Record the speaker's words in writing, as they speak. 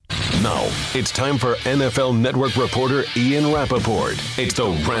Now, it's time for NFL Network reporter Ian Rappaport. It's the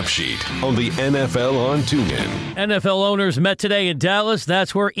Rap Sheet on the NFL on TuneIn. NFL owners met today in Dallas.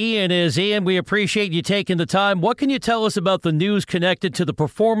 That's where Ian is. Ian, we appreciate you taking the time. What can you tell us about the news connected to the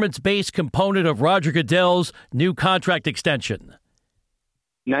performance-based component of Roger Goodell's new contract extension?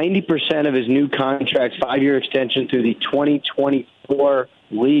 90% of his new contract, 5-year extension through the 2024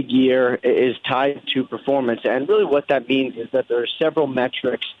 league year, is tied to performance. And really what that means is that there are several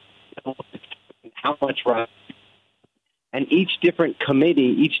metrics, how much run, and each different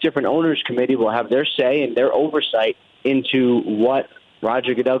committee, each different owners committee will have their say and their oversight into what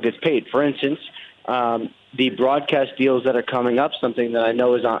Roger Goodell gets paid. For instance, the broadcast deals that are coming up, something that I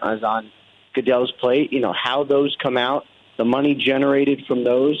know is on Goodell's plate, how those come out, the money generated from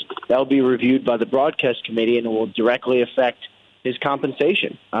those, that'll be reviewed by the broadcast committee, and it will directly affect his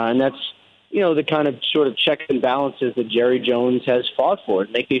compensation. And that's, the kind of sort of checks and balances that Jerry Jones has fought for,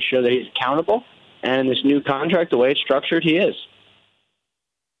 making sure that he's accountable. And in this new contract, the way it's structured, he is.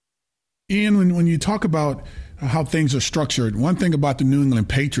 Ian, when you talk about how things are structured, one thing about the New England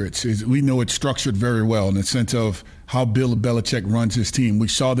Patriots is we know it's structured very well in the sense of how Bill Belichick runs his team. We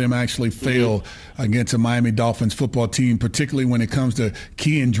saw them actually fail against a Miami Dolphins football team, particularly when it comes to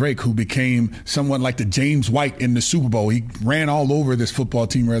Kenyan Drake, who became somewhat like the James White in the Super Bowl. He ran all over this football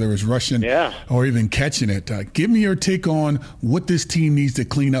team, whether it was rushing or even catching it. Give me your take on what this team needs to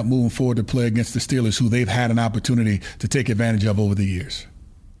clean up moving forward to play against the Steelers, who they've had an opportunity to take advantage of over the years.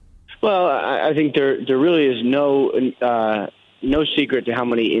 Well, I think there really is no secret to how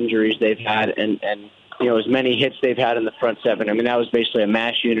many injuries they've had and as many hits they've had in the front seven. I mean, that was basically a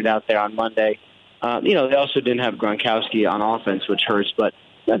mash unit out there on Monday. They also didn't have Gronkowski on offense, which hurts. But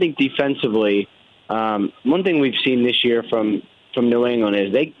I think defensively, one thing we've seen this year from New England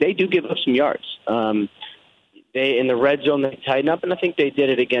is they do give up some yards. They in the red zone they tighten up, and I think they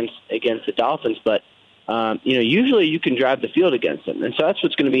did it against the Dolphins. But usually you can drive the field against them. And so that's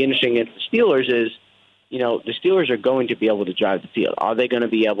what's going to be interesting against the Steelers is, the Steelers are going to be able to drive the field. Are they going to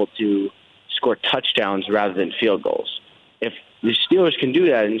be able to score touchdowns rather than field goals? If the Steelers can do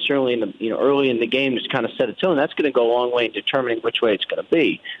that, and certainly in the early in the game just kind of set a tone, that's going to go a long way in determining which way it's going to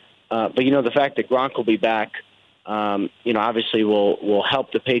be. But the fact that Gronk will be back, obviously will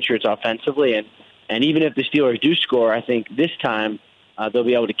help the Patriots offensively. And even if the Steelers do score, I think this time they'll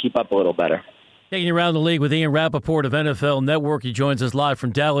be able to keep up a little better. Taking you around the league with Ian Rappaport of NFL Network. He joins us live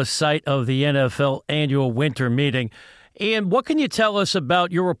from Dallas, site of the NFL annual winter meeting. Ian, what can you tell us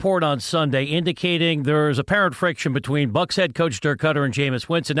about your report on Sunday indicating there's apparent friction between Bucs head coach Dirk Koetter and Jameis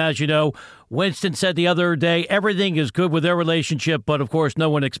Winston? As you know, Winston said the other day everything is good with their relationship, but of course no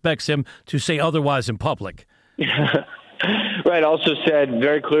one expects him to say otherwise in public. Right. Also said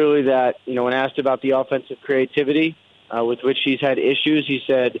very clearly that, when asked about the offensive creativity with which he's had issues, he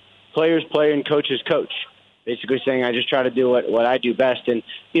said, players play and coaches coach, basically saying I just try to do what I do best. And,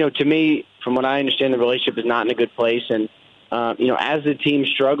 to me, from what I understand, the relationship is not in a good place. And, as the team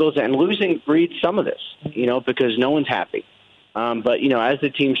struggles, and losing breeds some of this, because no one's happy. But, as the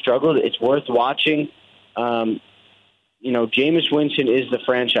team struggles, it's worth watching. Jameis Winston is the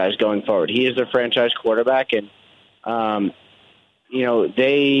franchise going forward. He is their franchise quarterback. And,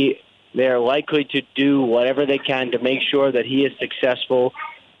 they're likely to do whatever they can to make sure that he is successful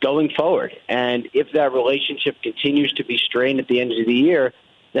going forward. And if that relationship continues to be strained at the end of the year,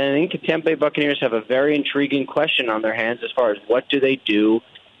 then I think the Tampa Bay Buccaneers have a very intriguing question on their hands as far as what do they do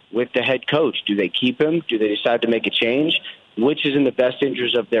with the head coach? Do they keep him? Do they decide to make a change? Which is in the best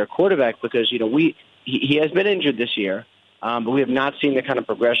interest of their quarterback? Because, he has been injured this year, but we have not seen the kind of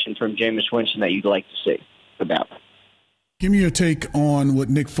progression from Jameis Winston that you'd like to see about. Give me your take on what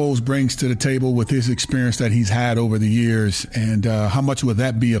Nick Foles brings to the table with his experience that he's had over the years, and how much would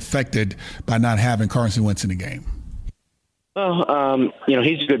that be affected by not having Carson Wentz in the game? Well,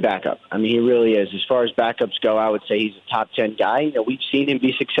 he's a good backup. I mean, he really is. As far as backups go, I would say he's a top 10 guy. We've seen him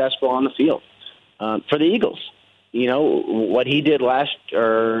be successful on the field for the Eagles. What he did a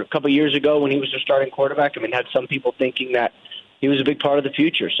couple of years ago when he was their starting quarterback, had some people thinking that he was a big part of the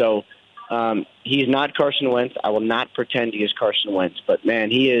future. So, he's not Carson Wentz. I will not pretend he is Carson Wentz. But,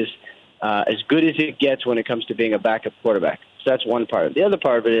 man, he is as good as it gets when it comes to being a backup quarterback. So that's one part of it. The other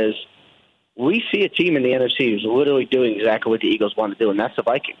part of it is we see a team in the NFC who's literally doing exactly what the Eagles want to do, and that's the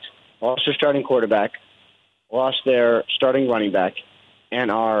Vikings. Lost their starting quarterback, lost their starting running back,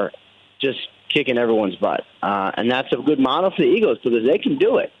 and are just kicking everyone's butt. And that's a good model for the Eagles because they can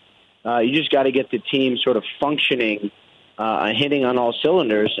do it. You just got to get the team sort of functioning, hitting on all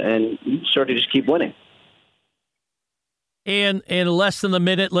cylinders, and sort of just keep winning. And in less than a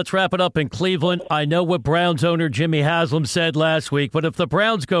minute, let's wrap it up in Cleveland. I know what Browns owner Jimmy Haslam said last week, but if the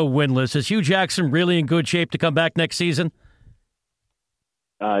Browns go winless, is Hugh Jackson really in good shape to come back next season?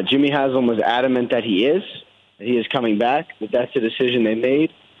 Jimmy Haslam was adamant that he is coming back, that that's the decision they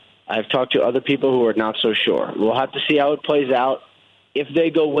made. I've talked to other people who are not so sure. We'll have to see how it plays out. If they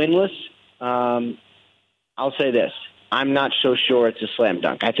go winless, I'll say this. I'm not so sure it's a slam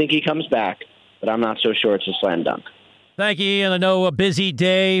dunk. I think he comes back, but I'm not so sure it's a slam dunk. Thank you, Ian. I know a busy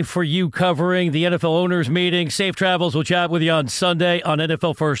day for you covering the NFL owners meeting. Safe travels. We'll chat with you on Sunday on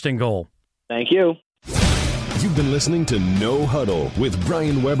NFL First and Goal. Thank you. You've been listening to No Huddle with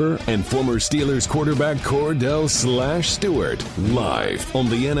Brian Weber and former Steelers quarterback Cordell /Stewart live on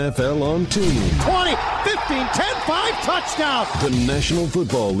the NFL on TuneIn. 20, 15, 10, 5, touchdown. The National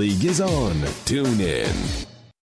Football League is on TuneIn.